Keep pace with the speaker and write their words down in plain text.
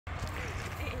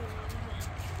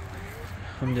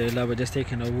Alhamdulillah, we're just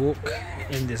taking a walk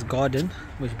in this garden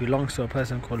which belongs to a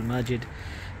person called Majed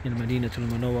in Madinah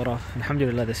Munawwara.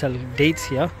 Alhamdulillah, they sell dates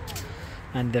here,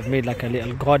 and they've made like a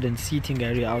little garden seating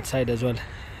area outside as well,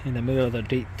 in the middle of the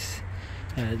dates,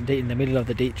 in the middle of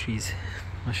the date trees.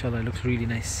 MashaAllah, it looks really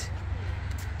nice.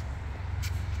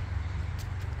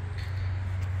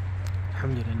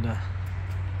 Alhamdulillah.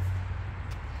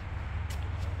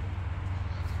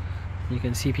 You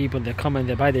can see people, they come and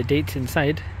they buy the dates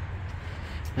inside,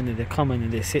 and then they come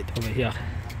and they sit over here.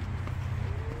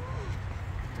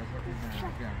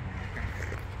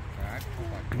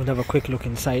 We'll have a quick look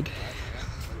inside.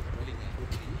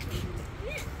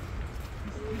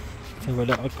 So we'll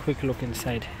have a quick look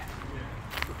inside.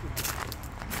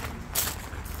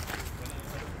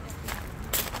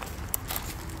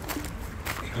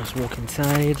 Let's walk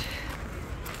inside.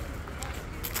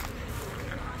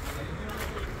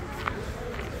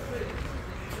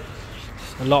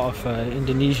 A lot of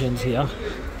Indonesians here,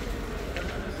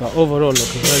 but overall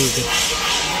looks very good.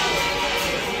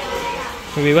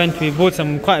 So we bought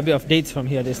quite a bit of dates from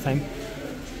here this time,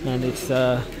 and it's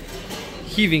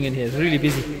heaving in here. It's really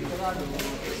busy.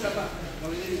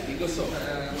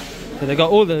 So they got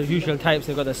all the usual types.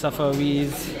 They got the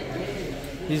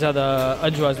Safawis. These are the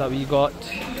ajwas that we got.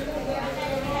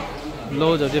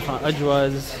 Loads of different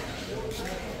ajwas.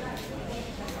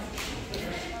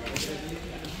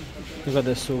 We got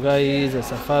the Sugais, the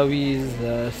Safawis,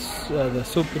 the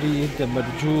Supri, the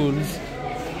Majduls,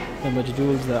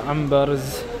 the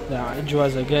Ambars, the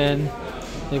Ajwas again.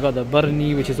 They got the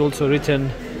Barni, which is also written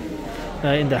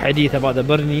in the hadith about the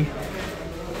Barni.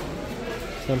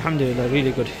 So alhamdulillah,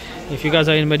 really good. If you guys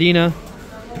are in Medina,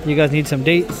 you guys need some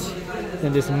dates,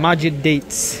 then this Majed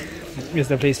Dates is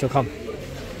the place to come.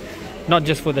 Not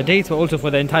just for the dates, but also for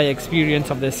the entire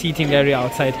experience of the seating area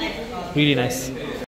outside. Really nice.